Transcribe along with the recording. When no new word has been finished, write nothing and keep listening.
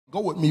Go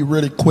with me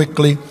really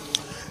quickly.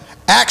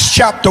 Acts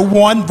chapter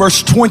 1,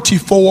 verse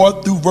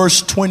 24 through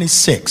verse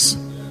 26.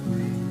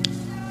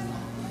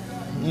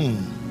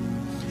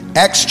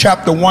 Acts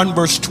chapter 1,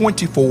 verse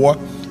 24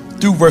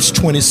 through verse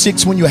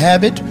 26. When you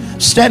have it,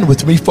 stand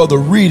with me for the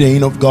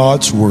reading of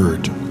God's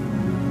word.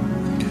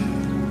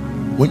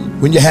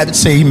 When you have it,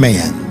 say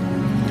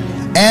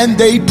amen. And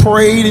they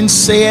prayed and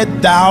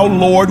said, Thou,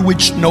 Lord,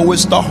 which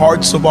knowest the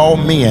hearts of all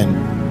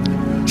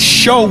men,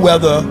 show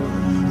whether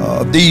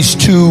these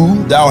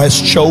two thou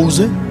hast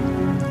chosen,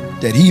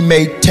 that he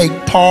may take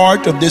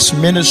part of this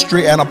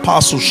ministry and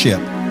apostleship,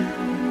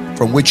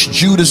 from which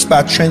Judas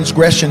by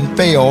transgression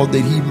fell,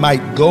 that he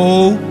might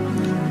go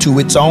to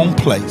its own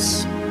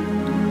place.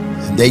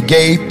 And they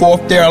gave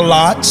forth their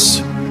lots,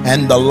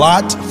 and the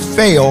lot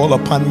fell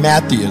upon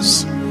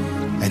Matthias,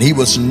 and he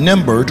was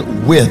numbered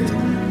with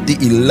the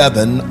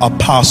 11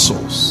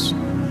 apostles.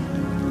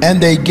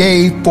 And they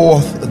gave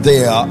forth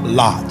their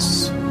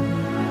lots,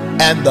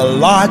 and the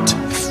lot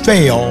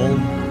fell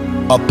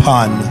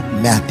upon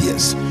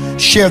Matthias.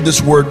 Share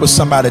this word with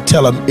somebody.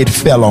 Tell them it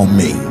fell on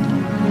me.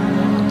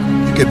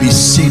 You can be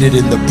seated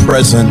in the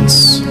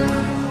presence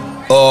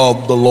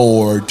of the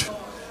Lord.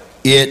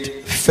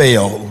 It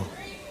fell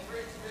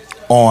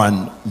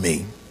on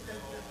me.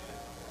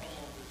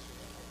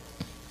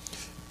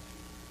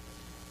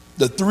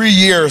 The 3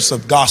 years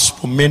of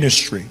gospel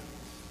ministry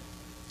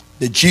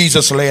that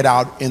Jesus laid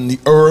out in the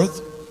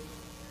earth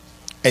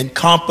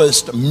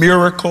encompassed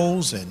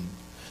miracles and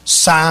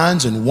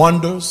signs and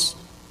wonders,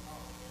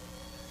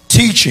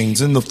 teachings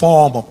in the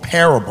form of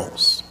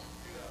parables.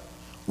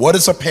 What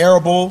is a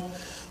parable?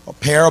 A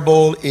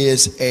parable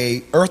is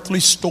an earthly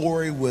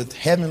story with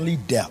heavenly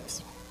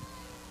depth.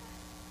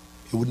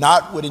 It would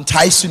not with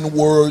enticing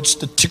words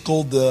to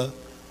tickle the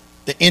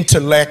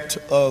intellect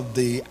of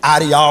the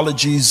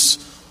ideologies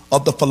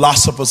of the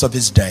philosophers of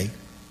his day,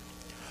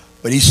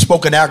 but he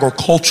spoke in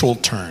agricultural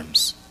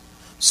terms,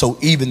 so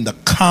even the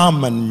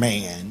common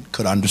man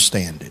could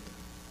understand it.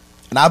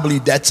 And I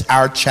believe that's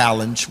our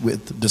challenge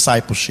with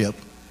discipleship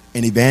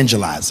and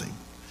evangelizing.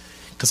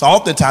 Because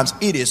oftentimes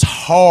it is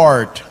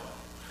hard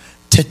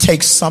to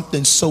take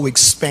something so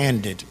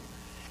expanded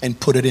and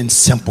put it in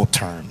simple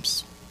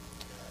terms.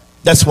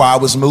 That's why I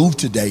was moved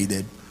today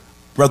that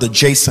Brother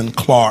Jason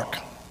Clark,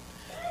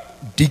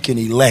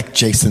 Deacon-elect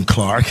Jason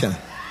Clark,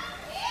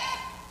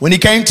 when he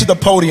came to the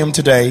podium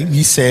today,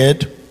 he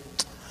said,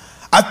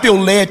 I feel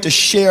led to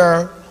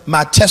share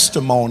my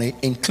testimony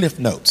in Cliff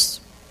Notes.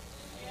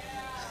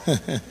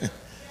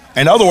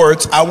 In other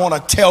words, I want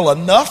to tell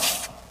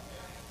enough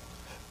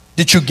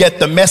that you get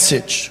the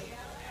message,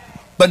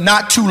 but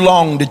not too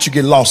long that you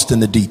get lost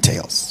in the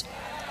details.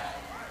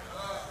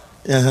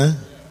 You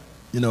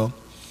know,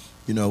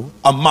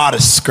 a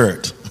modest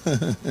skirt.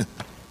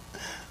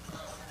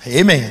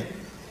 Amen.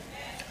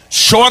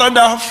 Short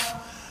enough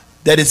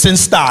that it's in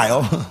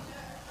style,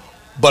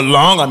 but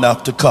long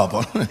enough to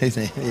cover.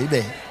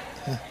 Amen.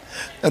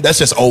 That's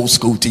just old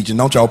school teaching.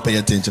 Don't y'all pay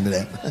attention to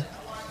that.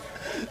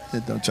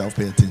 Don't y'all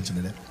pay attention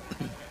to that.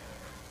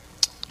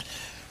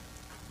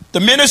 The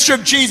ministry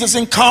of Jesus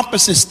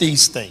encompasses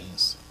these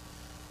things.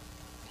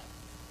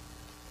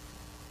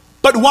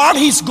 But while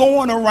he's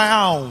going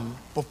around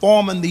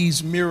performing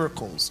these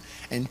miracles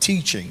and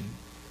teaching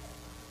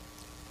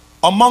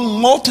among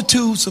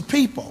multitudes of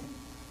people,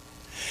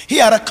 he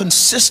had a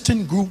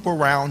consistent group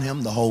around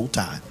him the whole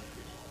time.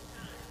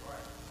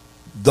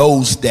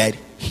 Those that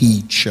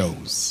he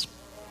chose.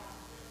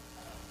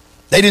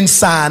 They didn't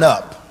sign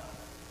up.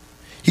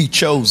 He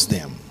chose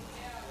them.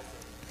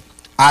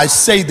 I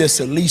say this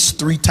at least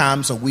 3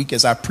 times a week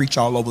as I preach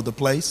all over the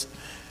place.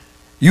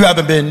 You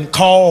haven't been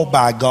called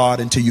by God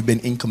until you've been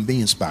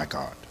inconvenienced by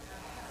God.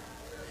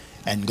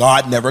 And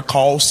God never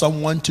calls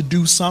someone to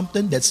do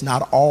something that's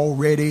not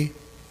already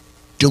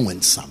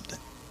doing something.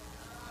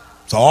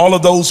 So all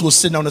of those who are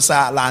sitting on the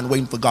sideline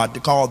waiting for God to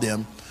call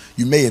them,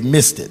 you may have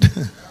missed it.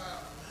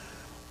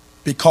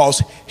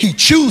 Because he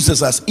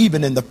chooses us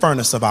even in the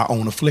furnace of our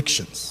own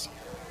afflictions.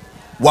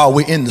 While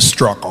we're in the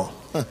struggle,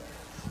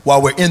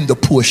 while we're in the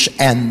push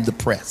and the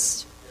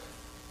press.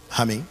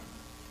 I mean,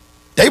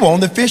 they were on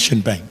the fishing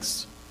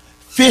banks,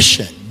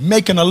 fishing,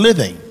 making a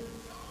living.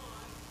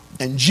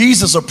 And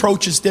Jesus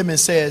approaches them and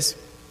says,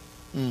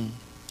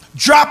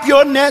 drop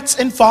your nets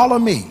and follow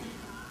me.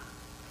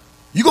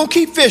 You're going to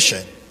keep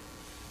fishing,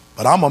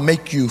 but I'm going to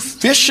make you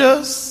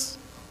fishers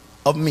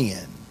of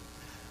men.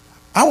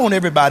 I want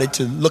everybody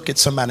to look at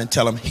somebody and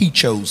tell them he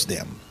chose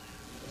them.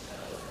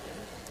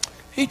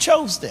 He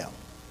chose them.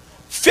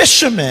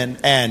 Fishermen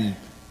and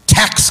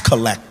tax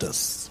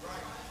collectors.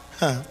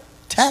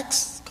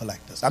 Tax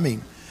collectors. I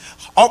mean,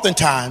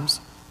 oftentimes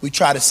we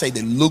try to say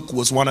that Luke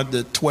was one of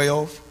the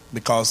 12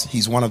 because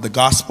he's one of the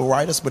gospel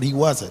writers, but he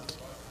wasn't.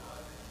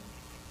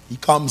 He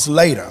comes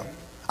later.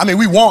 I mean,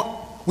 we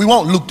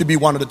want Luke to be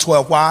one of the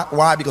 12.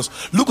 Why? Because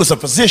Luke was a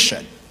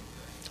physician.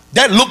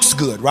 That looks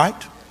good, right?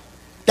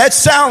 That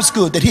sounds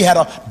good that he had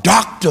a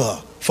doctor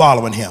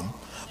following him.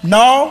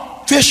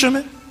 No,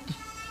 fishermen.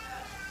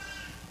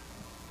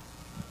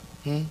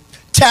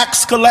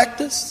 Tax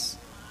collectors.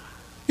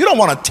 You don't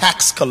want a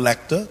tax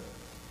collector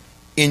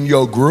in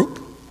your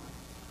group.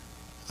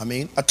 I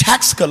mean, a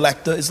tax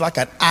collector is like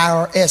an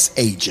IRS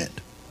agent.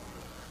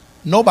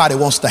 Nobody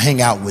wants to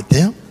hang out with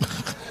them.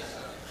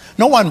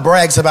 No one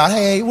brags about,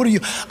 hey, what are you?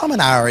 I'm an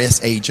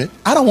IRS agent.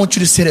 I don't want you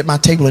to sit at my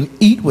table and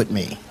eat with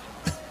me.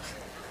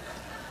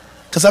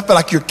 Because I feel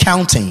like you're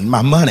counting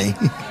my money.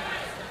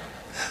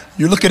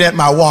 You're looking at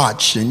my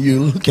watch and you're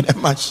looking at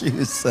my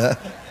shoes.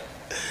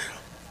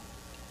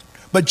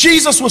 But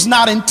Jesus was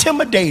not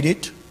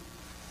intimidated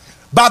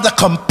by the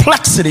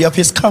complexity of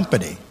his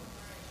company.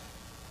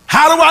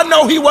 How do I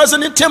know he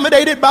wasn't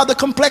intimidated by the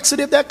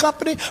complexity of that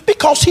company?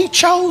 Because he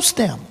chose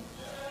them.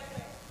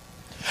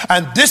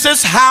 And this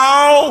is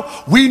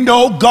how we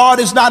know God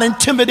is not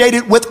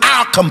intimidated with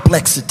our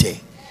complexity.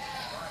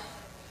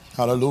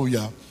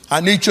 Hallelujah. I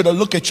need you to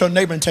look at your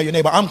neighbor and tell your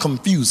neighbor, I'm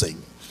confusing.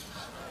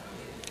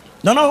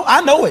 No,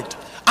 I know it.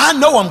 I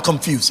know I'm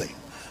confusing.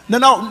 No,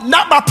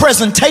 not my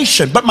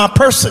presentation, but my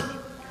person.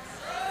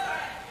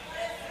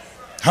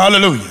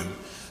 Hallelujah.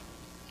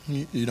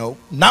 You know,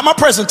 not my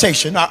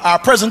presentation. Our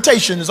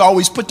presentation is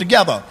always put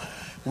together.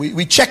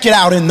 We check it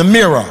out in the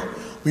mirror.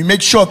 We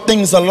make sure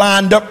things are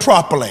lined up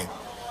properly.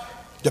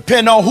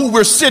 Depending on who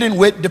we're sitting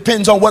with,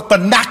 depends on what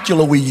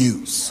vernacular we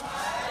use.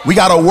 We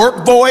got a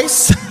work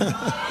voice.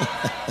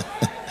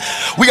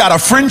 We got a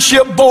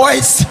friendship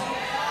voice.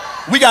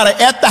 We got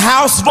an at the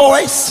house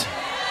voice.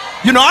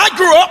 You know, I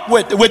grew up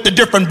with the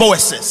different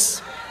voices.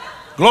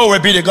 Glory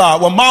be to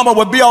God. When mama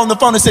would be on the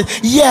phone and say,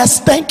 yes,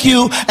 thank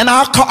you, and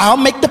I'll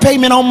make the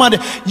payment on Monday.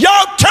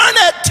 Y'all turn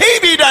that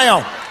TV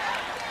down.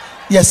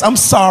 Yes, I'm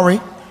sorry.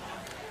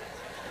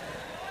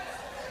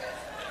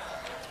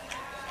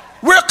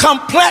 We're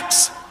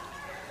complex,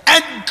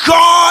 and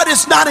God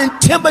is not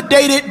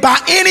intimidated by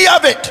any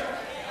of it.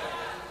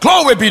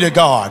 Glory be to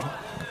God.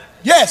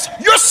 Yes,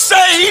 you're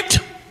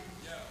saved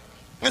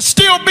and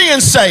still being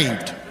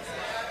saved.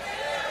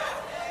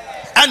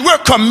 And we're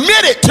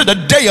committed to the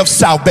day of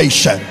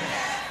salvation.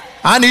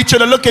 I need you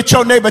to look at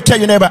your neighbor, tell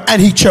your neighbor,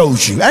 and he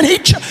chose you. And he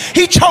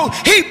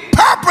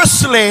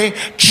purposely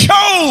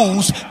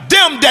chose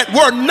them that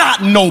were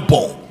not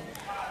noble.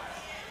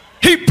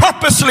 He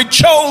purposely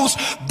chose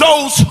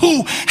those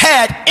who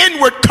had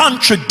inward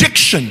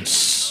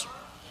contradictions.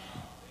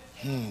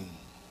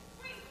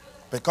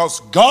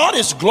 Because God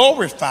is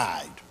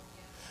glorified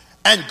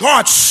and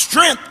God's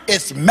strength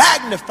is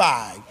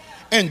magnified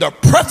in the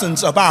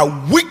presence of our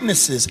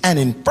weaknesses and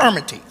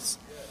infirmities.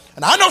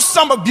 And I know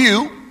some of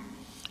you,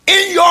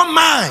 in your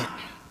mind,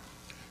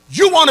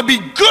 you want to be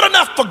good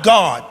enough for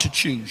God to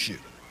choose you.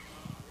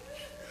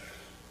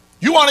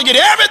 You want to get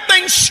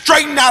everything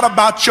straightened out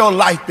about your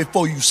life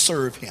before you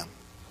serve him.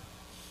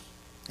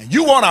 And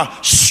you want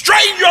to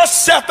straighten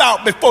yourself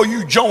out before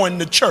you join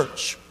the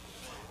church.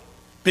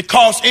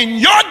 Because in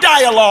your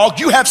dialogue,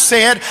 you have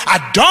said,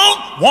 I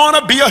don't want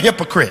to be a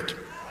hypocrite.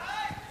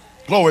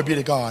 Glory be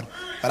to God.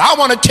 But I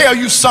want to tell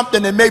you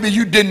something that maybe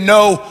you didn't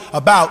know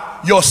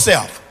about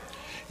yourself.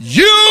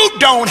 You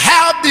don't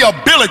have the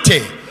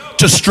ability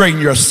to straighten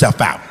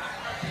yourself out.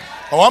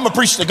 Oh, I'm going to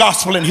preach the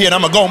gospel in here and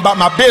I'm going to go about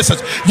my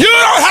business. You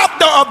don't have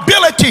the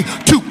ability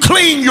to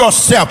clean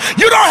yourself.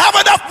 You don't have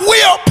enough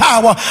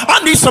willpower. I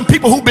need some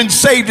people who've been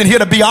saved in here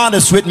to be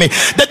honest with me.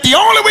 That the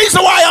only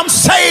reason why I'm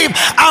saved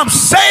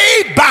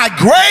by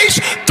grace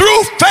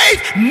through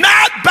faith,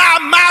 not by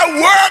my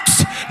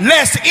works,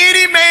 lest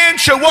any man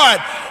should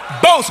what?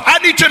 Boast. I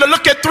need you to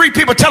look at three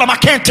people. Tell them I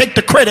can't take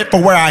the credit for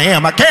where I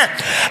am. I can't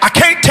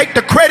take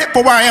the credit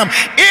for where I am.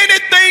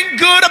 Anything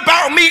good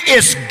about me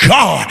is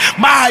God.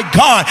 My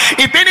God.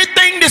 If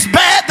anything is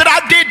bad that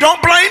I did,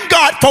 don't blame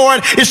God for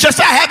it. It's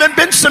just I haven't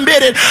been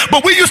submitted.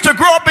 But we used to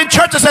grow up in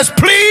church that says,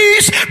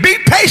 please be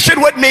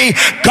patient with me.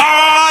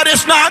 God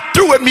is not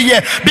through with me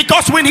yet.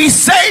 Because when he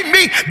saved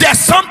me, there's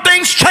some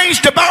things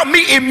changed about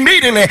me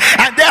immediately.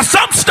 And there's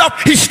some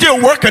stuff he's still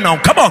working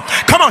on. Come on.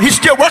 He's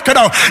still working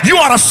on. You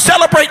ought to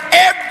celebrate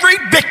every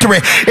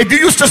victory. If you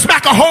used to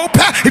smoke a whole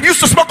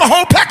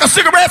pack of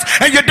cigarettes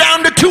and you're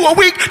down to 2 a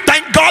week,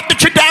 thank God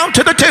that you're down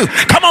to the 2.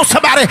 Come on,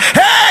 somebody.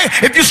 Hey,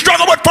 if you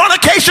struggle with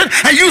fornication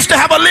and used to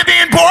have a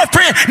live-in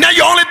boyfriend, now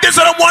you only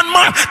visit him 1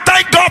 month,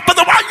 thank God for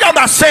the wife. Y'all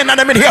not saying that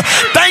in here.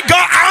 Thank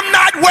God I'm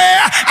not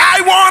where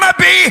I want to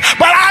be,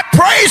 but I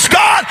praise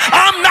God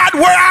I'm not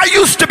where I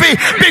used to be.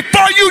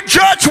 Before you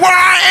judge where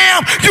I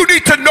am, you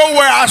need to know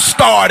where I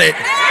started.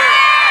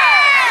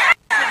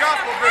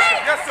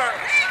 Yes, sir.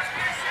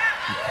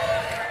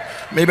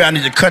 Maybe I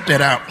need to cut that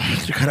out.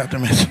 Cut out the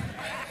mess.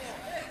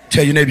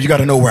 Tell your neighbor, you got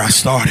to know where I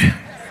started.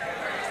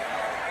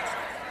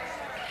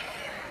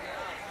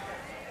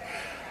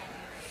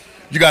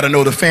 You got to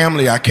know the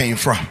family I came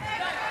from.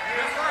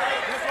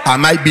 I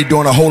might be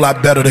doing a whole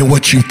lot better than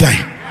what you think.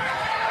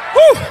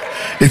 Woo!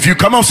 If you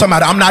come on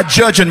somebody, I'm not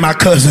judging my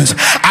cousins.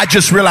 I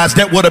just realized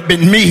that would have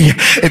been me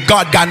if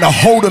God got a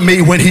hold of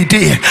me when he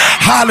did.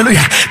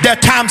 Hallelujah. There are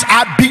times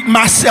I beat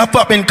myself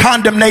up in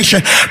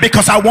condemnation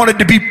because I wanted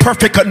to be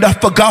perfect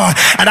enough for God,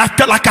 and I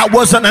felt like I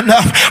wasn't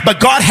enough. But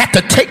God had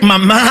to take my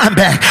mind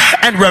back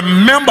and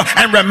remember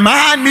and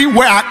remind me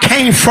where I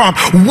came from.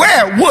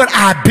 Where would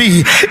I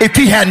be if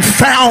he hadn't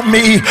found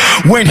me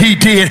when he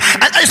did?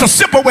 And it's a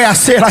simple way I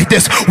say it like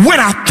this: when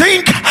I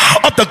think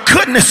of the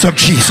goodness of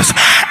Jesus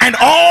and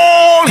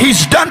all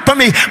he's done for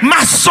me,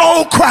 my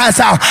soul cries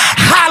out,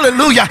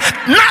 hallelujah.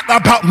 Not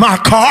about my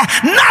car,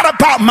 not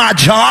about my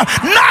job,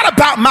 not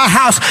about my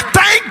house.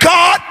 Thank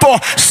God for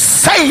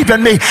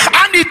saving me.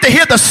 I need to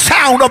hear the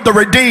sound of the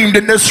redeemed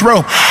in this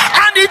room.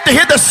 I need to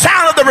hear the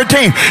sound of the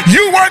redeemed.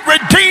 You weren't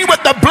redeemed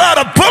with the blood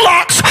of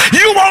bullocks.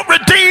 You weren't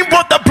redeemed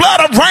with the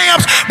blood of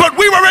rams, but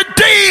we were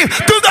redeemed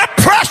through the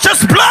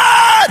precious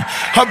blood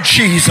of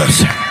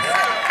Jesus.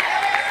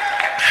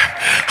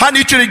 I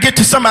need you to get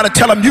to somebody,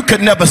 tell them you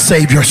could never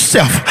save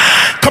yourself.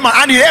 Come on,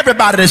 I need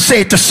everybody to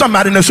say it to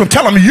somebody in this room.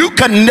 Tell them you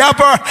could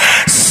never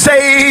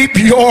save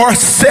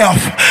yourself.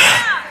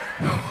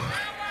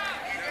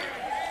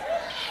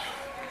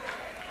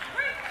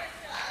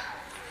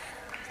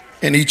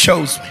 And he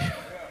chose me,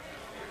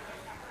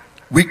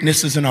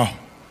 weaknesses and all.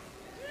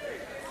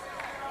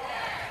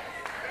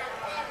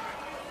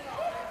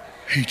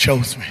 He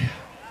chose me.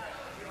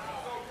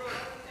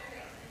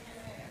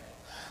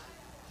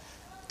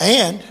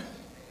 And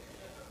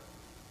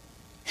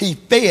he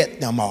fed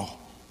them all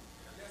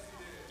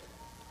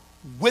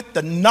with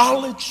the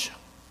knowledge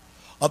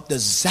of the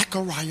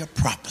Zechariah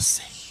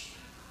prophecy.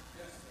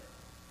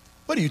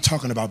 What are you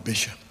talking about,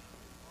 Bishop?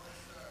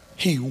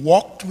 He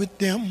walked with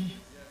them,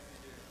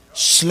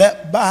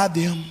 slept by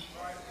them,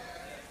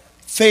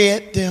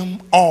 fed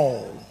them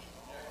all,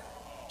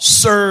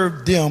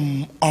 served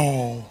them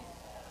all,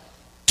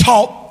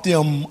 taught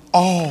them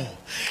all.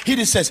 He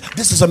just says,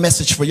 this is a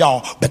message for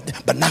y'all,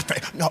 but not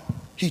for, no.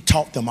 He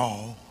taught them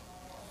all.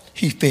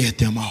 He fed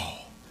them all.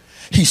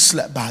 He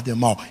slept by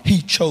them all.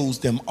 He chose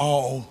them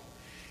all,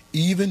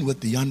 even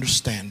with the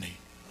understanding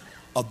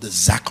of the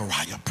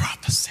Zechariah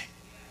prophecy.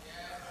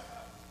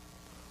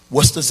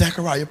 What's the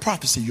Zechariah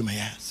prophecy, you may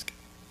ask?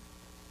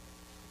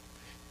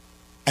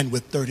 And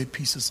with 30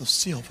 pieces of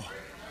silver,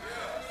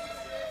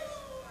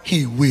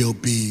 he will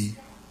be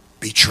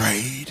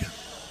betrayed.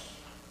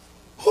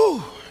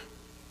 Whew.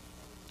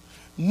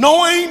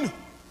 Knowing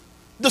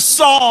the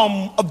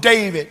Psalm of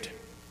David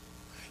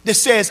that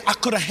says, I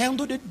could have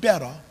handled it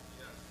better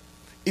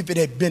if it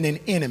had been an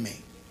enemy,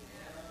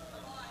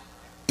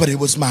 but it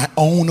was my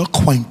own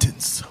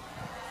acquaintance.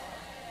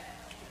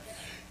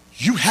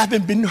 You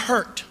haven't been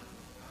hurt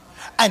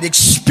and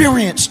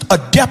experienced a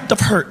depth of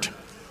hurt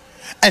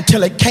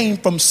until it came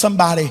from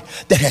somebody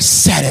that has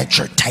sat at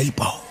your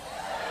table,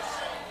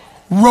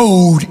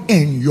 rode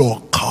in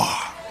your car,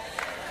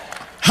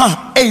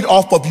 ate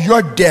off of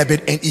your debit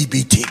and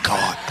EBT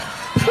card.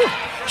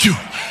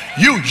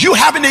 You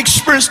haven't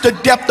experienced the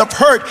depth of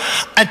hurt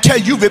until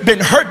you've been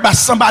hurt by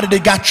somebody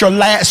that got your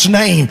last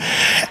name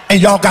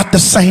and y'all got the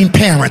same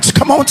parents.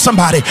 Come on,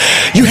 somebody.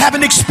 You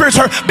haven't experienced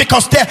hurt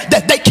because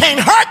they can't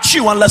hurt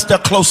you unless they're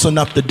close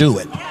enough to do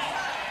it.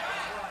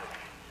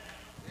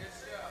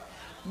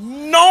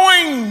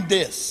 Knowing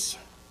this,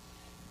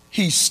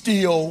 he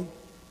still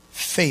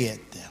fed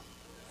them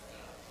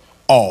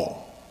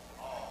all.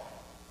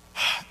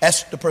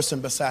 Ask the person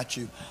beside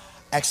you,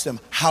 ask them,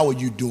 how are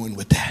you doing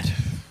with that?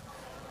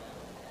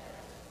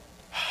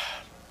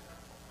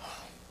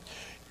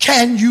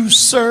 Can you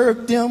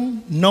serve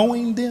them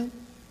knowing them?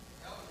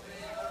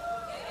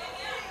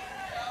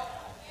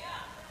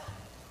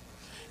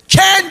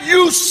 Can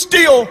you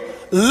still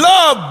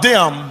love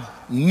them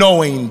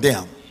knowing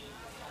them?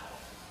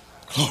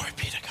 Glory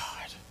be to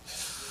God.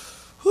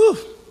 Whew.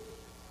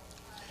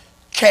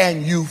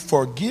 Can you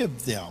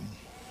forgive them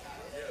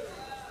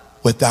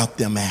without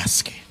them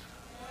asking?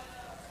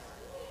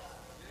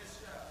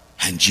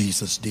 And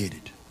Jesus did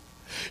it.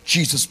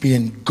 Jesus,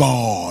 being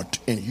God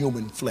in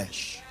human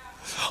flesh,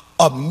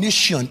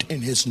 omniscient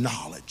in his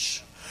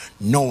knowledge,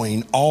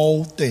 knowing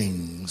all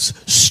things,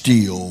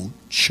 still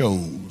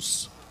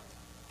chose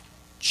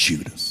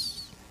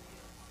Judas.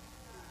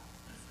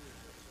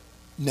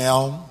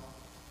 Now,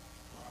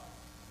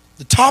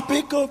 the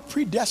topic of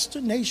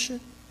predestination,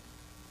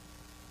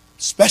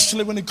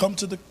 especially when it comes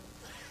to the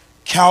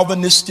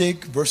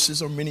Calvinistic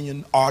versus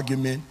Arminian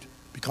argument,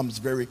 becomes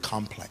very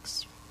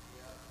complex.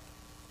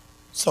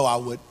 So I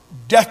would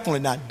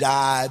definitely not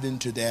dive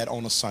into that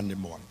on a Sunday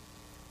morning.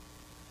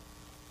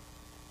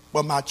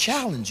 But my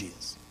challenge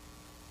is,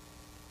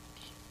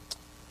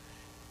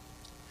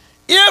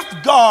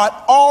 if God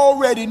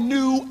already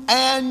knew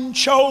and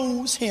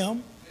chose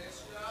him,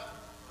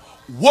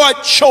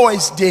 what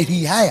choice did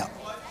he have?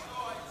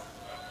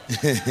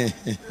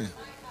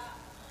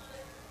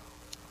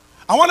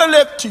 I want to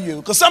lift to you,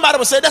 because somebody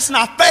would say that's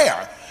not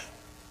fair.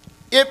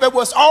 If it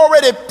was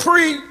already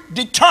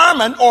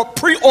predetermined or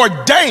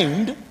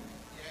preordained,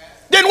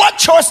 then what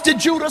choice did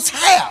Judas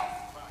have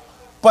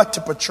but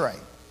to betray?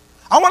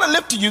 I want to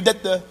lift to you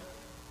that the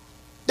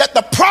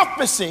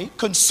prophecy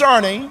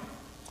concerning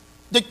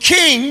the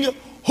king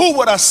who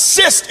would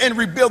assist in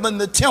rebuilding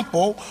the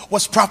temple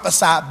was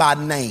prophesied by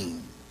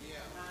name: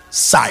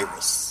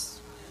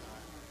 Cyrus.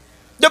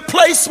 The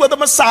place where the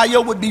Messiah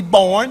would be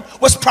born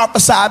was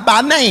prophesied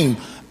by name: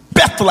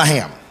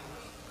 Bethlehem.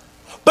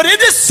 But in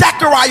this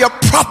Zechariah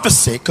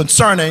prophecy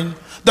concerning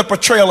the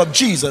portrayal of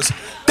Jesus,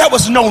 there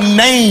was no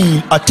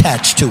name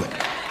attached to it.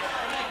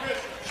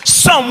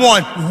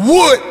 Someone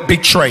would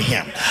betray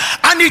him.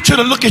 I need you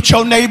to look at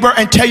your neighbor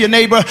and tell your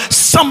neighbor,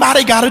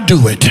 somebody got to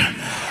do it,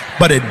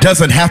 but it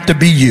doesn't have to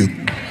be you.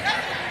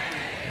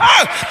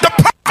 The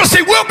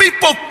prophecy will be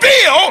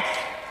fulfilled,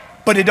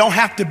 but it don't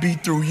have to be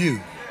through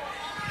you.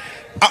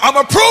 I'm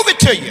going to prove it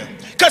to you,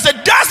 because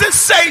it doesn't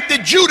say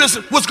that Judas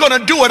was going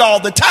to do it all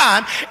the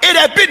time. It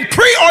had been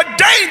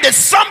preordained that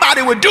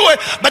somebody would do it,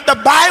 but the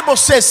Bible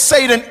says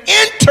Satan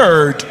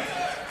entered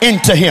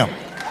into him.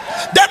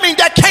 That means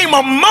there came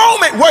a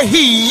moment where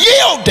he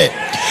yielded.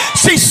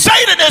 See,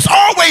 Satan is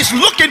always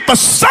looking for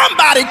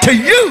somebody to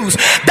use.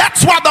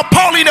 That's why the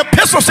Pauline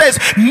epistle says,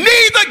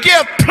 neither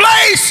give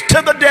place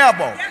to the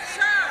devil.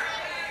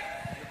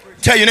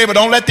 Tell your neighbor,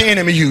 don't let the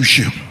enemy use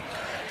you.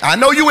 I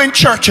know you in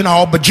church and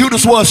all, but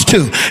Judas was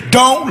too.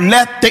 Don't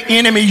let the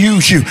enemy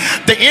use you.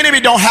 The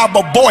enemy don't have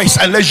a voice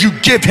unless you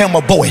give him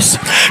a voice.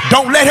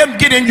 Don't let him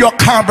get in your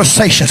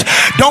conversations.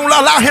 Don't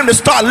allow him to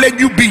start letting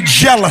you be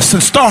jealous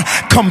and start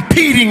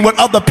competing with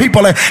other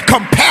people and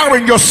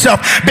comparing yourself,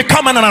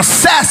 becoming an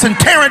assassin,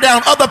 tearing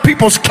down other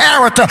people's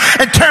character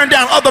and tearing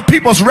down other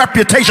people's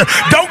reputation.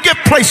 Don't give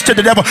place to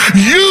the devil.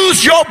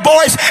 Use your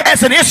voice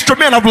as an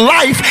instrument of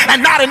life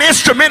and not an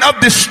instrument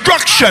of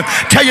destruction.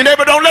 Tell your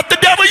neighbor, don't let the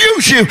devil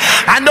use you.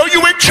 I know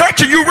you in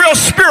church and you real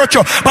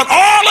spiritual, but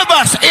all of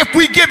us, if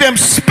we give him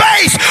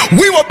space,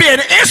 we will be an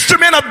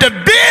instrument of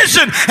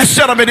division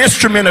instead of an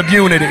instrument of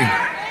unity.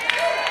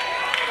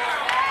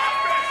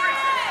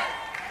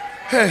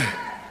 Hey,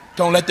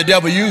 don't let the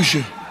devil use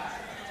you.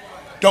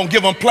 Don't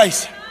give him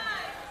place,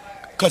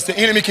 because the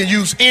enemy can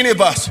use any of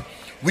us.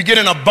 We get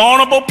in a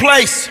vulnerable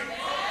place.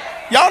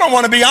 Y'all don't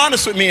want to be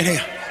honest with me in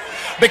here,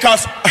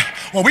 because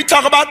when we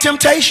talk about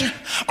temptation,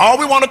 all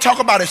we want to talk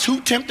about is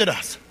who tempted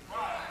us.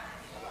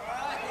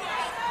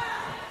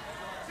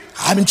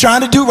 I've been trying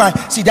to do right.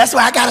 See, that's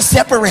why I got to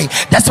separate.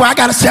 That's why I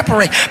got to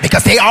separate,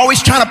 because they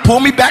always trying to pull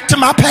me back to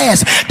my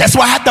past. That's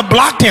why I had to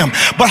block them.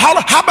 But how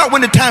about when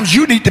the times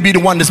you need to be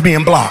the one that's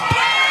being blocked?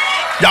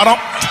 Y'all don't,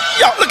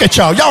 y'all look at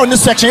y'all. Y'all in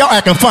this section, y'all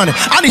acting funny.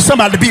 I need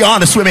somebody to be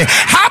honest with me.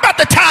 How about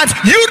the times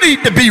you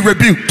need to be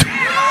rebuked?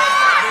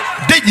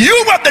 That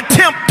you were the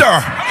tempter.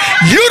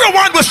 You the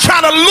one was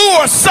trying to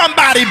lure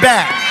somebody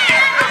back.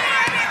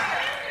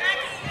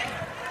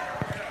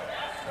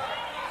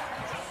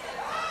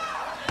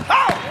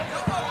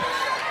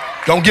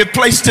 Don't give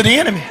place to the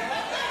enemy.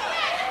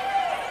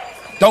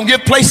 Don't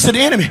give place to the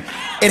enemy.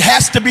 It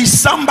has to be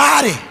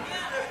somebody,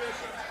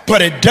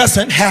 but it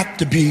doesn't have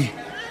to be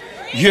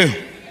you.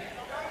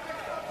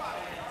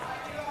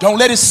 Don't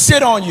let it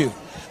sit on you.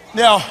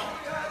 Now,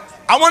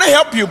 I want to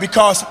help you,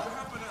 because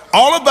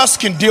all of us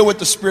can deal with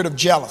the spirit of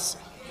jealousy.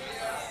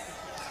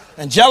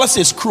 And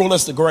jealousy is cruel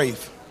as the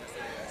grave.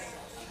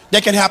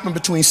 That can happen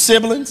between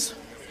siblings.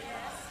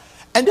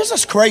 And this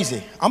is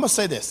crazy. I'm going to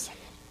say this.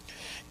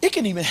 It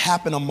can even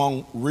happen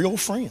among real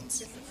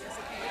friends.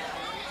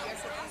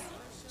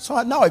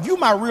 So no, if you're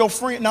my real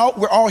friend, no,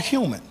 we're all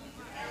human.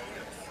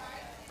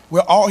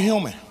 We're all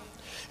human.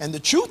 And the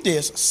truth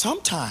is,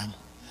 sometimes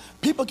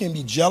people can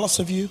be jealous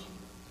of you,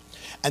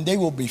 and they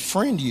will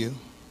befriend you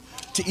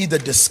to either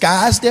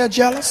disguise their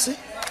jealousy,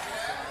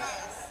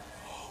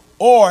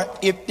 or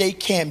if they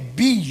can't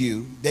be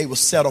you, they will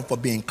settle for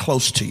being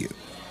close to you.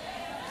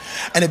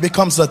 And it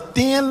becomes a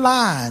thin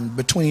line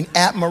between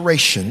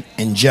admiration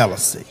and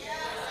jealousy.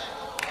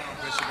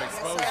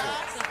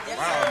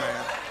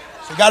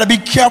 You got to be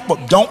careful.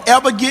 Don't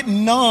ever get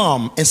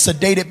numb and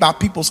sedated by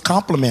people's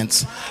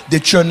compliments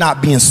that you're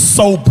not being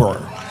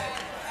sober,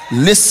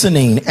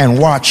 listening and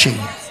watching.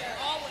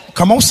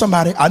 Come on,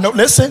 somebody. I know,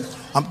 listen.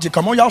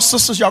 Come on, y'all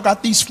sisters. Y'all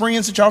got these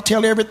friends that y'all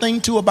tell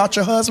everything to about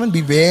your husband.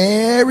 Be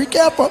very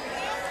careful.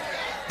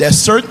 There's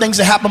certain things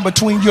that happen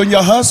between you and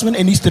your husband.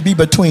 It needs to be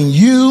between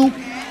you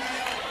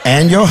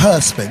and your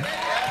husband.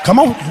 Come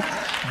on.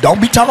 Don't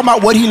be talking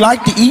about what he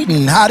liked to eat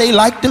and how they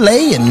like to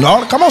lay and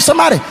all. Come on,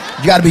 somebody.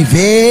 You got to be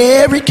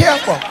very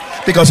careful,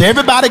 because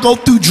everybody go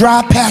through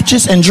dry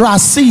patches and dry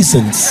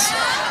seasons.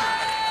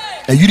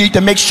 And you need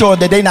to make sure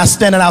that they're not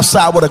standing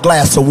outside with a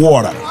glass of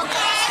water.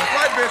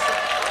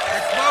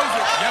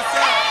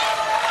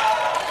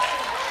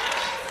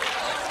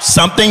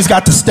 Some things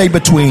got to stay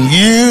between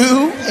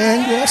you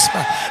and your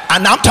spouse.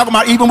 And I'm talking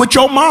about even with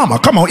your mama.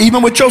 Come on,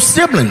 even with your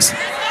siblings.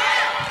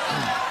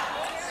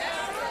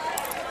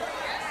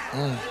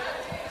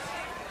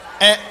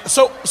 And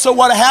so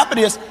what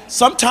happened is,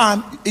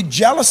 sometimes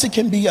jealousy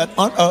can be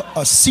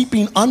a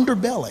seeping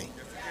underbelly.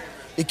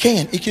 It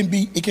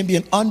can be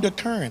an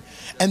undercurrent.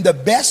 And the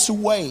best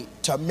way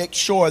to make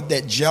sure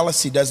that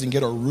jealousy doesn't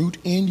get a root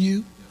in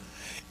you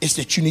is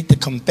that you need to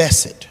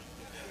confess it.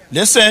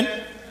 Listen,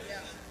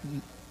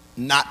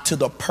 not to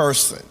the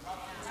person.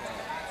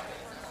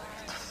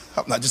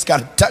 I just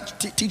got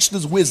to teach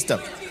this wisdom.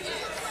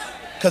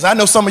 Because I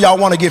know some of y'all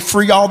want to get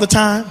free all the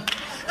time.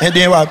 And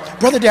then,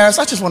 Brother Darius,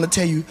 I just want to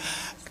tell you,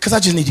 because I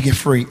just need to get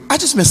free. I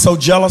just been so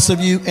jealous of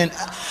you. And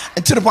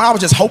to the point I was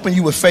just hoping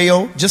you would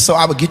fail just so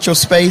I would get your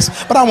space.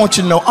 But I want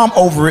you to know I'm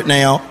over it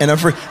now. And I'm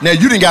free. Now,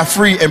 you done got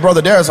free. And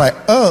Brother Darius like,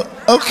 oh,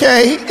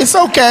 okay. It's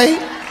okay.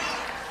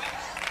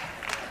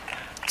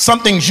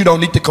 Some things you don't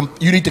need to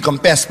you need to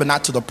confess, but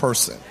not to the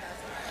person.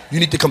 You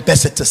need to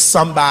confess it to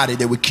somebody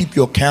that would keep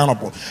you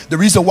accountable. The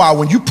reason why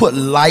when you put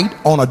light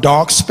on a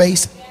dark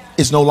space,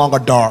 it's no longer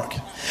dark.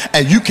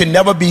 And you can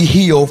never be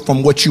healed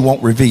from what you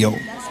won't reveal.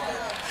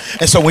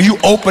 And so when you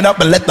open up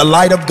and let the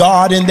light of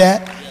God in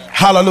that,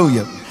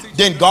 hallelujah,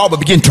 then God will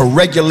begin to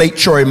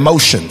regulate your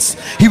emotions.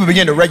 He will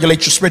begin to regulate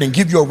your spirit and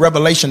give you a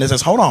revelation that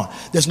says, hold on,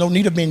 there's no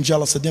need of being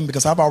jealous of them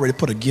because I've already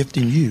put a gift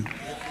in you.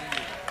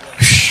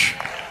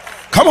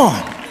 Come on.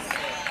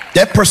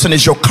 That person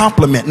is your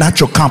complement, not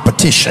your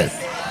competition.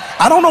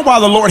 I don't know why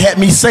the Lord had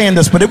me saying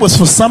this, but it was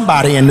for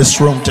somebody in this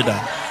room today.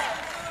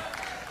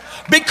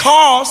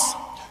 Because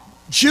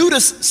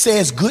Judas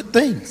says good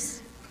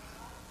things.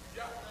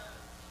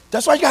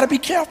 That's why you got to be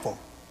careful.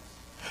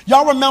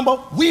 Y'all remember,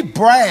 we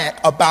brag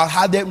about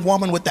how that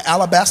woman with the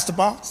alabaster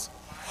box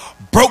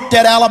broke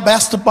that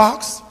alabaster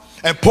box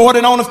and poured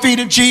it on the feet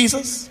of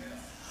Jesus.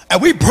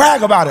 And we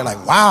brag about it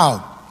like,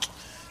 wow,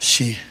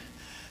 she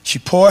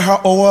poured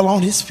her oil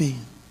on his feet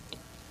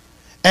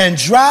and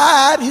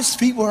dried his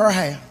feet with her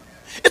hair.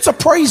 It's a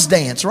praise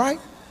dance, right?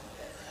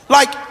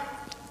 Like,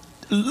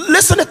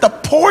 listen at the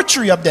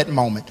poetry of that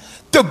moment,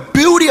 the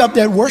beauty of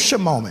that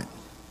worship moment.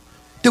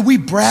 That we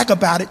brag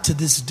about it to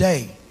this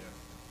day.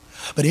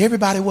 But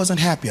everybody wasn't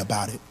happy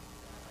about it.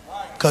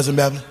 Cousin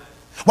Beverly.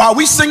 While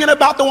we singing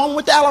about the one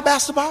with the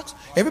alabaster box,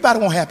 everybody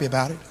wasn't happy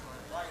about it.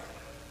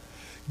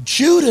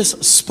 Judas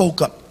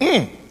spoke up.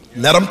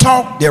 Let them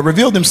talk. They'll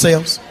reveal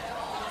themselves.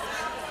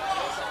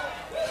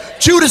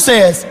 Judas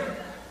says,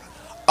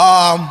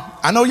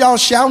 I know y'all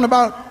shouting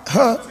about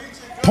her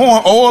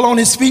pouring oil on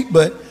his feet,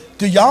 but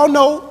do y'all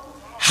know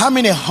how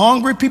many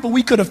hungry people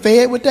we could have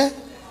fed with that?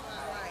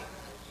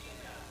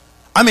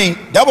 I mean,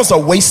 that was a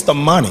waste of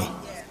money.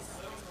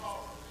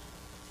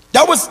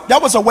 That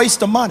was a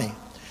waste of money.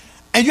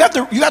 And you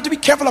have to be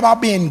careful about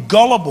being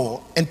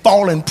gullible and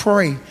falling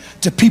prey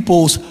to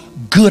people's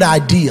good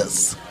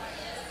ideas.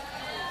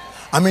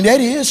 I mean,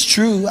 that is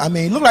true. I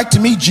mean, look like to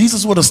me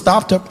Jesus would have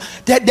stopped up.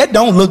 That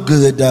don't look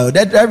good though.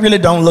 That really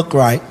don't look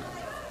right.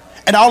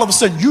 And all of a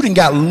sudden you done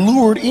got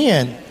lured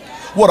in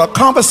with a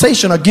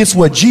conversation against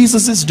what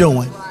Jesus is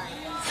doing.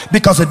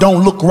 Because it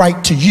don't look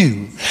right to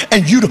you.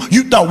 And you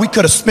thought we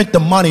could have spent the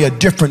money a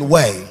different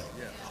way.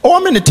 Oh,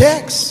 I'm in the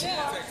text.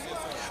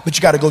 But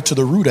you got to go to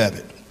the root of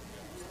it.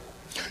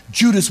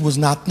 Judas was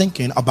not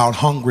thinking about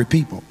hungry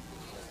people.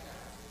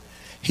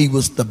 He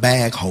was the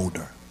bag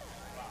holder.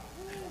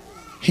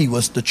 He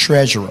was the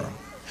treasurer.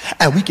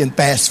 And we can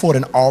fast forward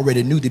and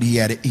already knew that he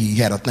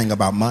had a thing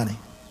about money.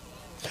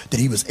 That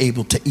he was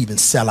able to even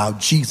sell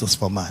out Jesus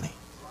for money.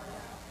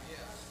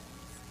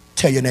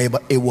 Tell your neighbor,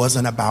 it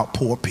wasn't about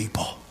poor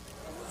people.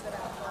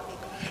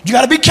 You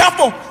got to be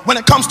careful when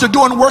it comes to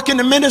doing work in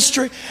the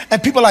ministry.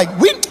 And people are like,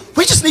 we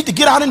just need to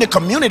get out in the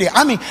community.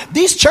 I mean,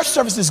 these church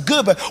services is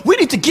good, but we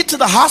need to get to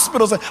the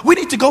hospitals. We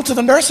need to go to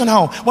the nursing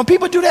home. When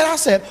people do that, I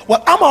said,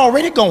 well, I'm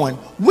already going.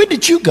 When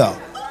did you go?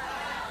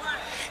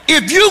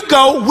 If you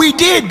go, we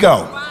did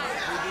go.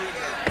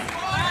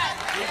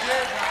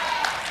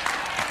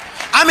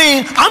 I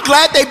mean, I'm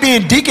glad they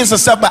being deacons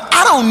and stuff, but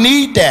I don't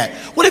need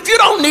that. Well, if you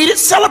don't need it,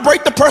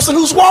 celebrate the person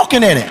who's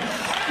walking in it.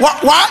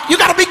 Why? You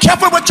got to be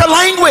careful with your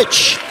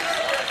language.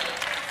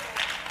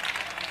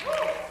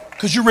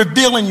 Because you're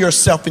revealing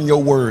yourself in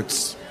your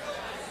words.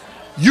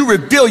 You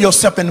reveal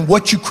yourself in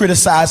what you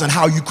criticize and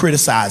how you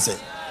criticize it.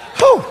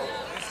 Whew.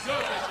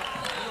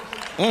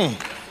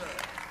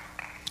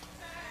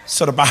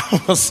 So the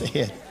Bible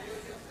said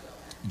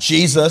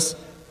Judas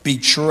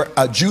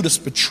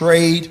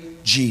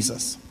betrayed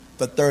Jesus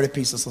for 30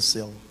 pieces of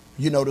silver.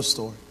 You know the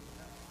story.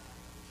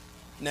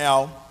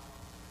 Now,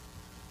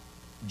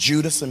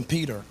 Judas and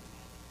Peter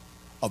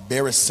are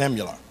very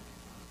similar.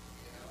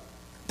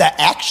 Their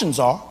actions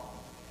are.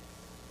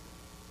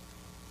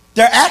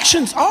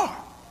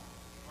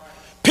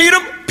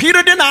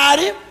 Peter denied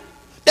him.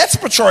 That's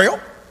betrayal.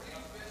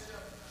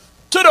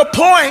 To the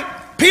point,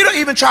 Peter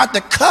even tried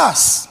to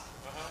cuss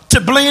to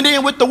blend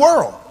in with the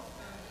world.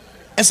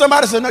 And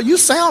somebody said, no, you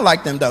sound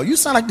like them though. You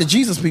sound like the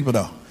Jesus people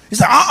though. He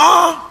said,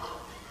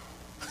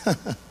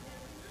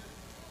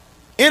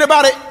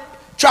 Anybody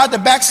tried to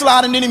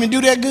backslide and didn't even do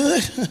that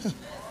good?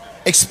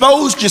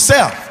 Exposed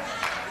yourself.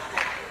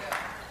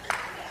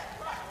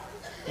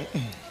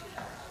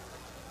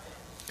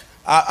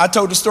 I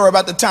told the story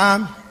about the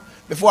time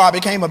before I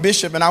became a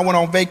bishop and I went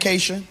on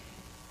vacation,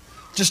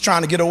 just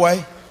trying to get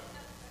away.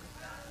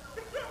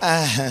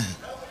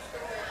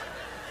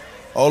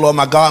 Oh Lord,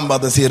 my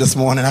godmother's here this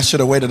morning. I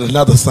should have waited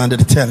another Sunday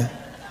to tell her.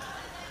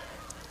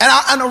 And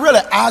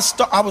I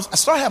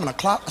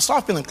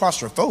started feeling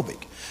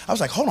claustrophobic. I was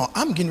like, hold on,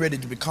 I'm getting ready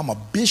to become a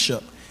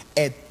bishop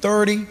at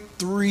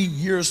 33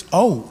 years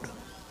old.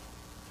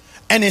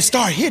 And it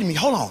started hitting me.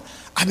 Hold on.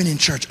 I've been in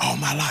church all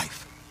my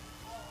life.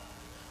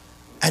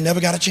 I never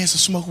got a chance to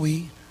smoke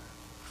weed.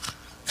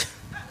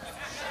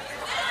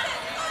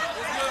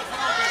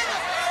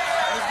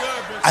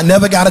 I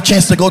never got a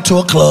chance to go to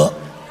a club.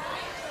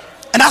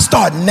 And I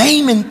started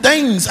naming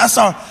things. I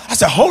said,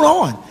 hold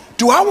on.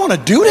 Do I want to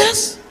do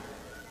this?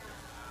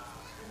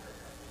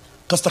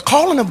 Because the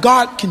calling of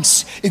God can,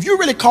 if you're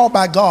really called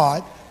by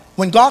God,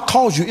 when God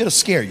calls you, it'll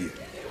scare you.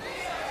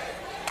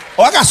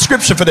 Oh, I got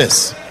scripture for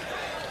this.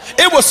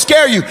 It will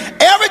scare you.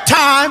 Every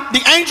time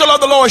the angel of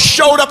the Lord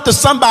showed up to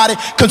somebody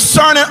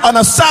concerning an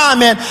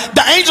assignment,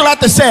 the angel had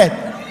to say,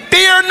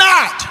 fear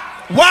not.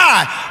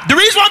 Why? The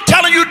reason I'm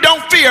telling you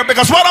don't fear,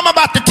 because what I'm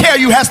about to tell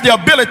you has the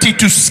ability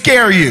to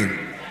scare you.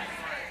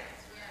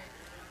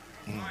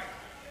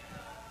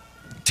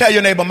 Tell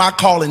your neighbor, my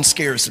calling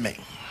scares me.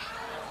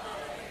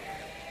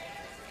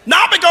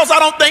 Not because I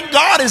don't think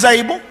God is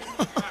able.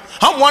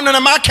 I'm wondering,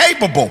 am I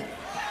capable?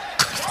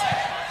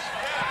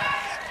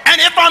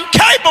 And if I'm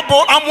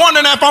capable, I'm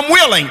wondering if I'm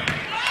willing.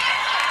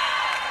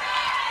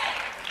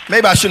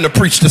 Maybe I shouldn't have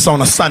preached this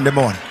on a Sunday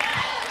morning.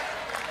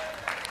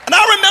 And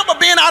I remember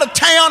being out of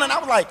town and I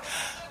was like,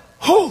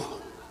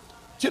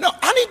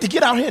 I need to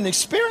get out here and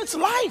experience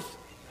life.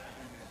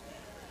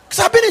 Because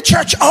I've been in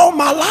church all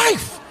my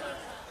life.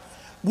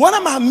 What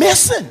am I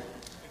missing?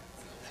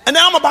 And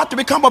now I'm about to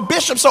become a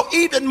bishop, so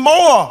even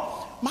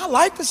more, my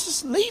life is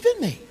just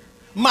leaving me.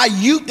 My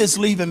youth is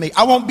leaving me.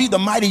 I won't be the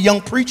mighty young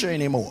preacher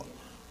anymore.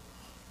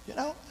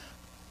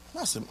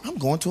 I said, I'm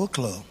going to a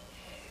club.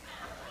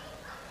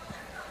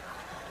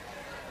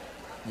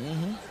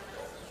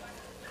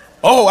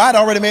 Oh, I'd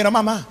already made up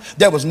my mind.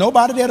 There was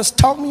nobody there to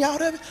talk me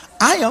out of it.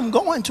 I am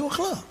going to a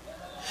club.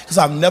 Because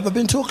I've never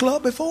been to a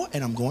club before,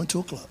 and I'm going to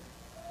a club.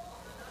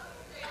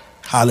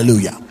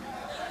 Hallelujah.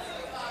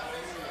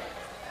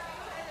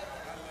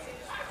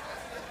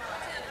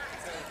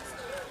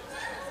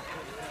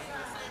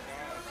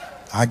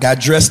 I got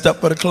dressed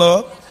up for the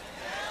club.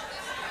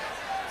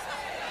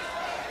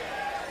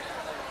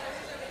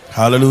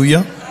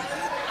 Hallelujah.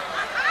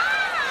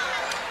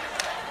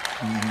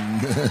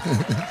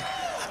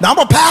 Now I'm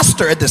a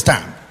pastor at this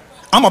time.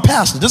 I'm a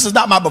pastor. This is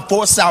not my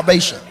before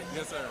salvation.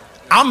 Yes, sir.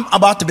 I'm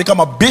about to become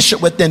a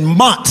bishop within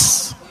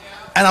months.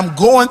 And I'm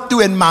going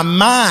through in my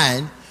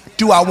mind,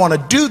 do I want to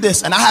do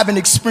this? And I haven't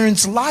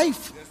experienced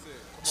life.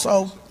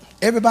 So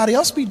everybody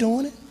else be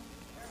doing it.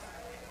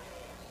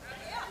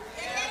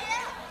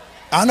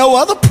 I know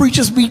other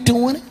preachers be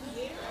doing it.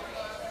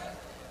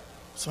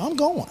 So I'm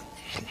going.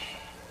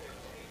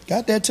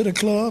 Got there to the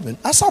club and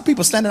I saw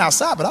people standing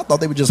outside, but I thought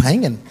they were just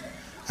hanging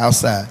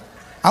outside.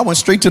 I went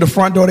straight to the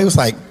front door. They was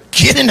like,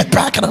 get in the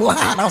back of the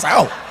line. I was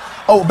like,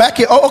 oh, back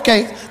here. Oh,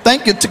 okay.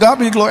 Thank you. To God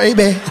be the glory.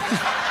 Amen.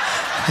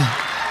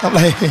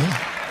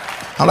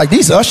 I'm like,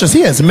 these ushers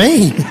here is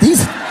mean.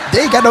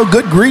 They ain't got no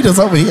good greeters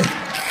over here.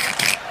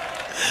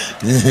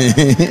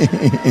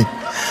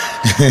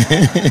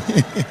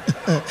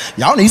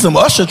 Y'all need some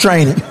usher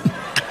training.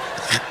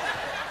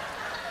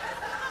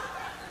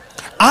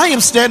 I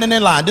am standing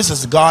in line. This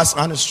is God's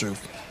honest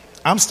truth.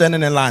 I'm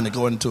standing in line to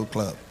go into a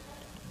club.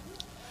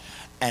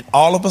 And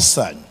all of a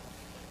sudden,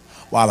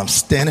 while I'm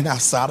standing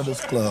outside of this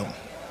club,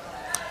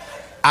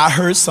 I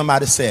heard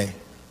somebody say,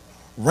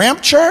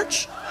 Ramp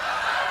Church?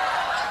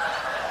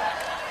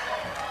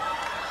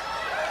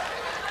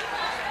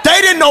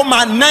 They didn't know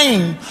my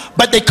name,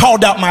 but they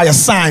called out my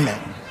assignment.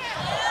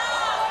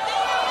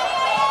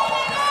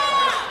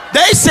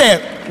 They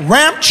said,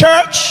 Ramp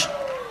Church?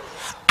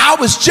 I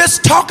was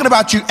just talking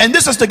about you. And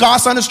this is the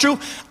God's honest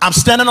truth. I'm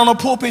standing on a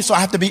pulpit, so I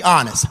have to be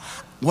honest.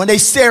 When they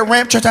said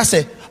Ramp Church, I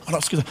said, hold on,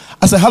 excuse me.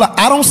 I said, hello,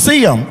 I don't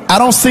see them.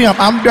 I'm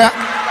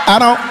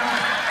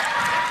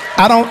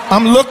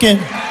looking.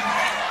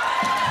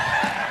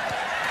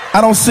 I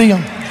don't see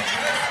him.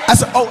 I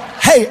said, oh,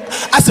 hey.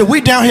 I said,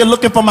 we down here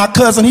looking for my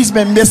cousin. He's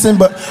been missing,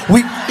 but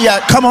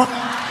come on.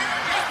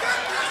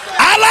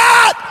 I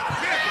lied.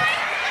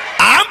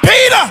 I'm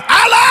Peter.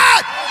 I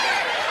lied.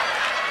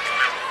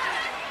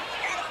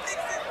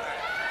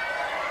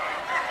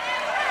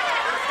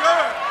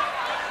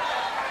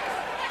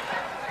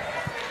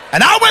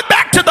 And I went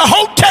back to the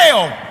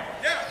hotel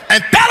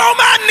and fell on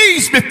my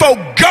knees before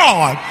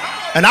God.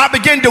 And I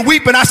began to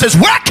weep and I says,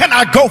 where can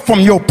I go from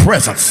your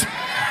presence?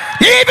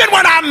 Even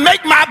when I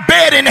make my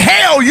bed in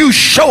hell, you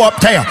show up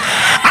there.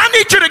 I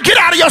need you to get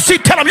out of your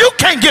seat. Tell them you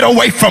can't get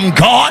away from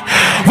God.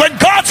 When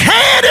God's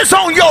hand is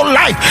on your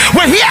life,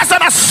 when he has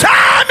an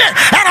assignment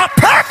and a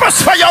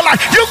purpose for your life,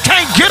 you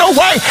can't get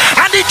away.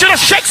 I need you to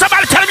shake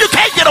somebody. Tell them you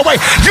can't get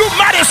away. You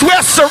might as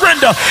well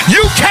surrender.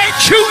 You can't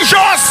choose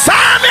your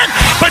assignment,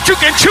 but you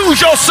can choose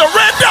your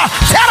surrender.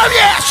 Tell them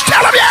yes.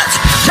 Tell them yes.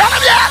 Tell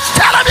them yes.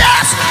 Tell them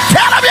yes.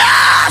 Tell them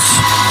yes.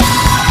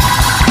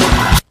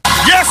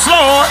 Yes,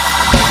 Lord.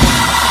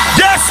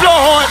 Yes,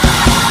 Lord.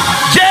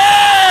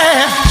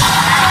 Yeah.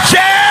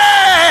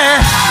 Yeah.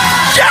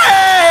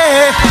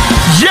 Yeah.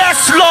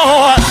 Yes,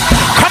 Lord.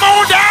 Come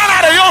on down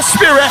out of your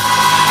spirit.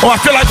 Oh, I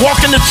feel like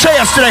walking the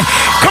chairs today.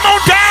 Come on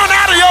down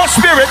out of your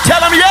spirit. Tell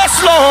him, yes,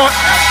 Lord.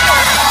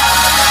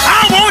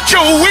 I want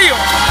your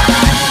will.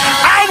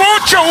 I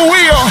want your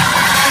will.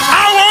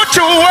 I want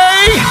your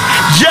way.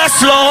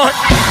 Yes, Lord.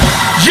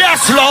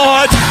 Yes,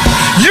 Lord.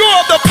 You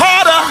are the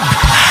potter.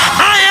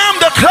 I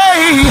am the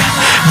clay.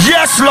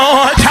 Yes,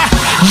 Lord.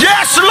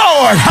 Yes,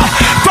 Lord.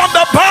 From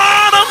the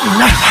bottom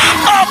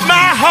of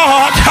my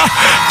heart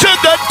to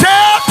the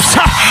depths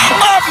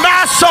of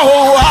my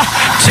soul.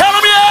 Tell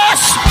him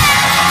yes.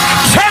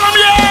 Tell him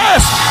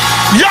yes.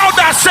 Y'all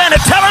not saying it.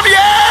 Tell him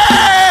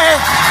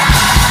yes.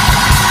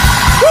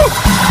 Woo.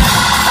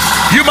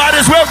 You might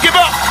as well give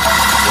up.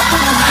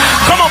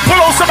 Come on,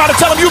 pull on somebody.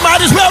 Tell him you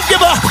might as well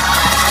give up.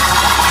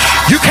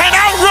 You can't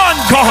outrun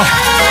God.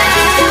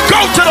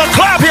 Go to the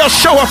club, he'll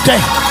show up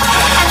there.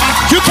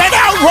 You can't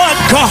outrun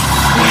God.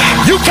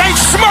 You can't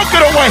smoke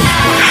it away.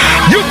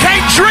 You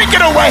can't drink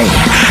it away.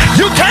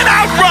 You can't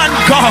outrun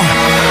God.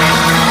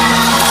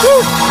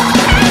 Woo.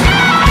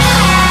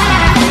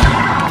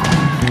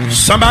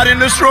 Somebody in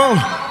this room,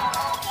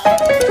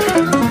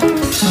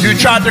 you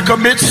tried to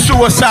commit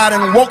suicide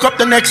and woke up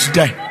the next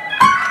day.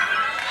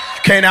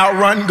 You can't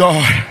outrun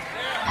God.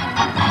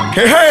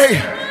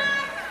 Hey.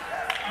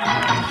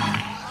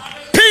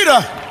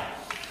 Peter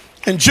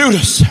and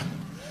Judas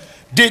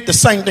did the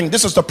same thing.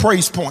 This is the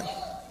praise point.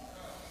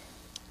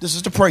 This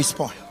is the praise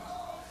point.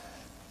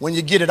 When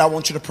you get it, I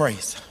want you to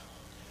praise.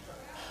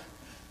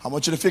 I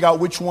want you to figure out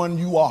which one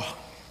you are.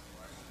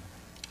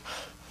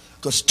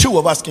 Because two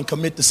of us can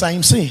commit the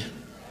same sin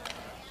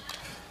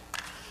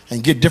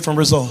and get different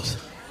results.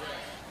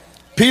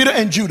 Peter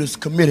and Judas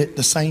committed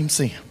the same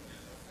sin.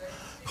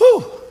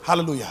 Whew,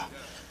 hallelujah.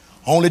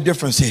 Only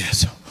difference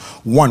is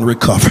one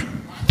recovered.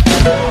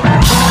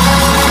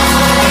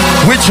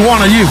 Which one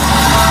are you?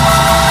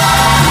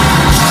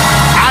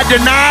 I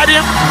denied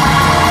him.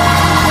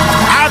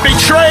 I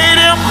betrayed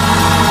him.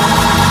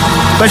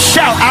 But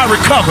shout, I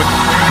recovered.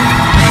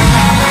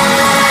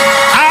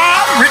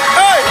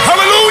 Hey,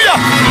 hallelujah.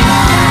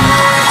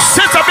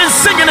 Since I've been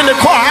singing in the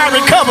choir, I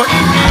recovered.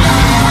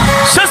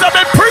 Since I've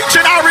been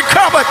preaching, I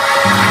recovered.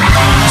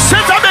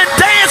 Since I've been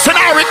dancing,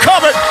 I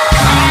recovered.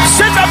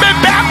 Since I've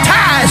been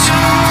baptized,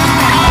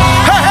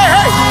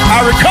 hey, I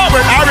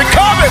recovered, I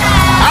recovered,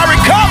 I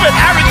recovered,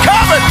 I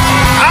recovered,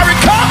 I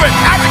recovered,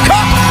 I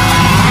recovered.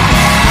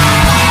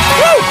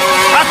 Woo!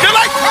 I feel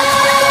like,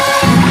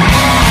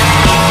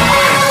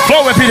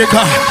 glory be to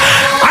God.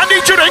 I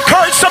need you to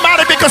encourage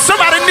somebody because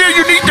somebody near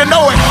you need to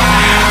know it.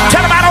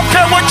 Tell them I don't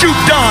care what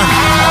you've done.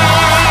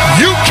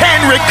 You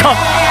can recover.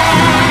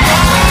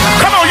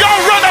 Come on,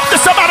 y'all run up to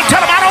somebody.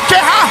 Tell them I don't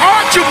care how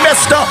hard you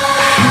messed up.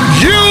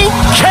 You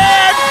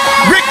can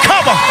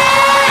recover.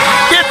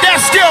 If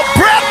there's still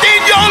breath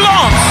in your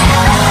lungs,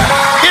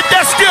 if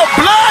there's still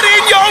blood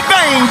in your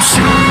veins,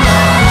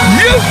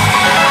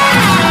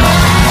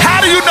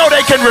 how do you know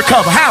they can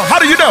recover? How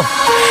do you know?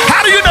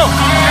 How do you know?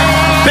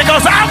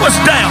 Because I was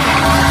down,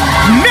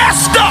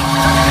 messed up,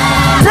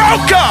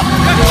 broke up,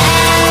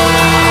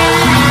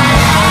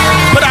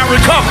 but I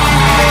recovered.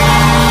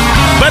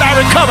 But I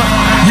recover.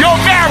 Your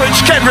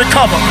marriage can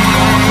recover.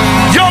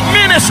 Your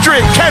ministry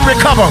can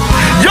recover.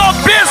 Your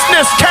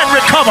business can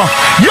recover.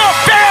 Your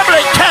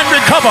family can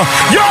recover.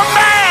 Your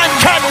mind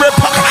can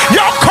recover.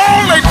 Your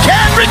calling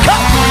can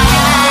recover.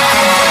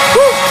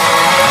 Woo.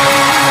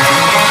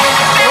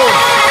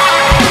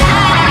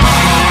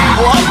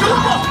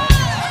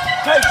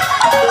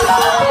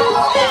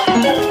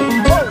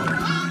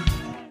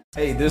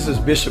 Hey, this is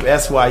Bishop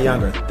S.Y.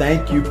 Younger.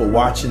 Thank you for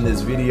watching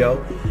this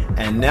video.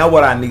 And now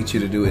what I need you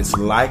to do is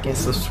like and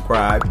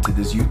subscribe to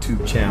this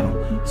YouTube channel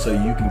so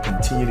you can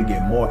continue to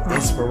get more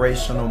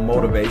inspirational,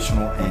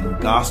 motivational,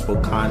 and gospel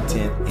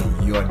content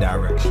in your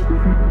direction.